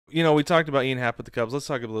we talked about Ian Happ with the Cubs. Let's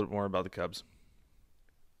talk a little bit more about the Cubs.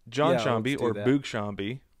 John Yeah, let's Sciambi, do or that. Boog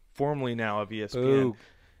Sciambi, formerly now of ESPN, Boo.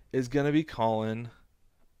 is going to be calling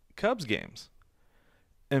Cubs games.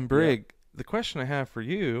 And Yep. Brig, the question I have for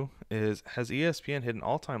you is, has ESPN hit an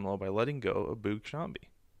all-time low by letting go of Boog Sciambi?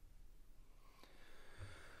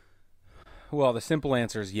 Well, the simple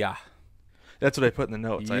answer is yeah. That's what I put in the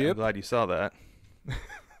notes. I'm Yep. glad you saw that.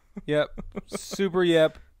 Yep. Super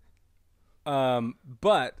yep.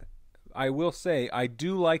 But I will say I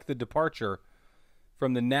do like the departure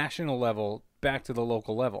from the national level back to the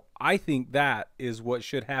local level. I think that is what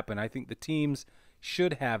should happen. I think the teams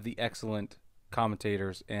should have the excellent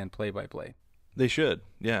commentators and play-by-play. They should,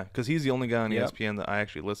 yeah, because he's the only guy on Yep. ESPN that I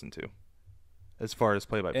actually listen to, as far as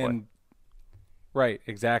play-by-play. And right,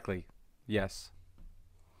 exactly. Yes.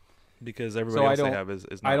 Because everybody So else they have is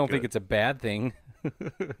not I don't good. think it's a bad thing.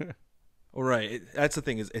 Well, right. That's the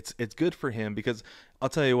thing, is it's good for him, because I'll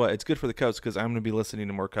tell you what, it's good for the Cubs because I'm going to be listening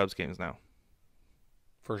to more Cubs games now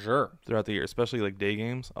For sure. throughout the year, especially like day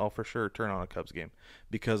games. I'll for sure turn on a Cubs game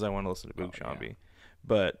because I want to listen to Boog Oh, yeah. Sciambi.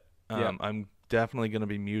 But Yep. I'm definitely going to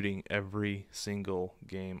be muting every single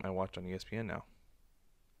game I watch on ESPN now.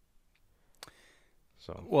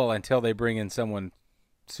 So, Well, until they bring in someone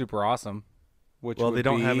super awesome, which well, would they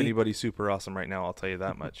don't have be- anybody super awesome right now. I'll tell you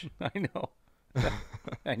that much. I know.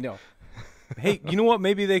 I know. Hey, you know what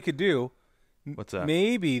maybe they could do? What's that?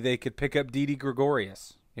 Maybe they could pick up Didi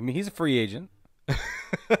Gregorius. I mean, he's a free agent.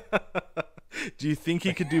 Do you think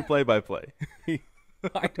he could do play-by-play?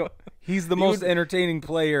 I don't. He's the most entertaining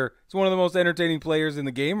player. He's one of the most entertaining players in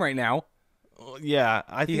the game right now. Well, yeah,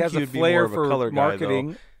 I He think has he a would be flair more of a for color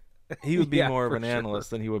marketing. guy, though. He would be Yeah, more of for an sure. analyst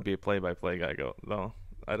than he would be a play-by-play guy, though.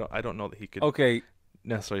 I don't know that he could Okay,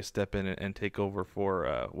 necessarily step in and take over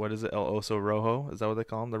for what is it, El Oso Rojo? Is that what they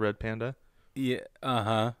call him, the red panda? yeah,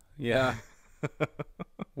 uh-huh, yeah.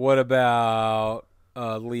 What about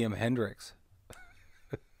Liam Hendricks?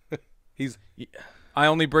 He's. I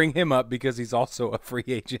only bring him up because he's also a free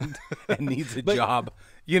agent and needs a But job.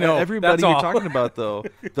 You know, everybody that's you're all. talking about, though,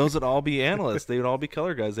 those would all be analysts. They would all be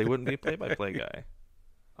color guys. They wouldn't be a play-by-play guy.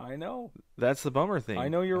 I know. That's the bummer thing. I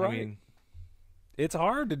know you're right. I mean, It's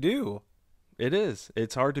hard to do. it is.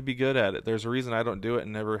 It's hard to be good at it. There's a reason I don't do it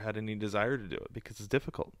and never had any desire to do it, because it's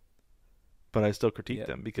difficult. But I still critique Yeah.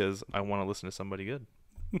 them because I want to listen to somebody good.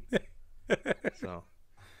 So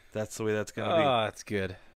that's the way that's going to be. Oh, that's good.